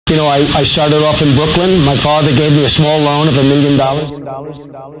You know, I started off in Brooklyn. My father gave me a small loan of $1 million.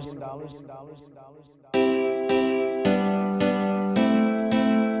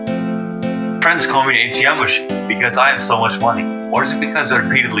 Friends call me an ATM machine because I have so much money, or is it because I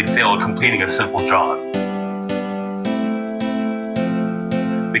repeatedly fail at completing a simple job?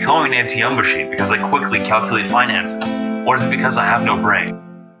 They call me an ATM machine because I quickly calculate finances, or is it because I have no brain?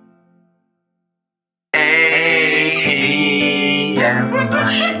 ATM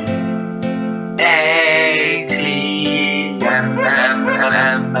machine. ATM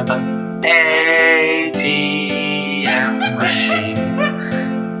machine.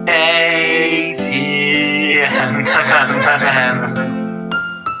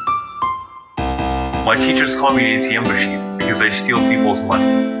 My teachers call me an ATM machine because I steal people's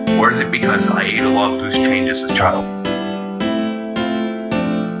money, or is it because I ate a lot of loose change as a child?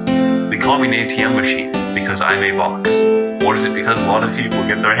 They call me an ATM machine because I'm a box, or is it because a lot of people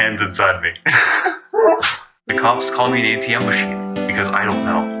get their hands inside me? The cops call me an ATM machine because I don't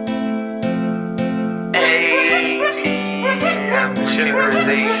know. ATM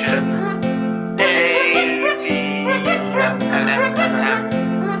machinerization. ATM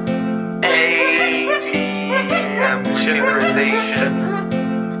machinerization.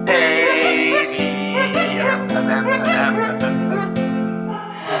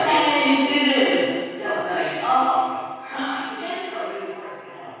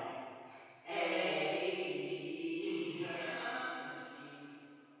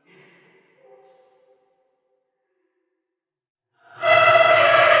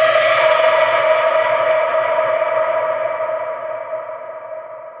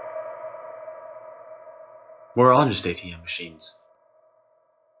 We're all just ATM machines.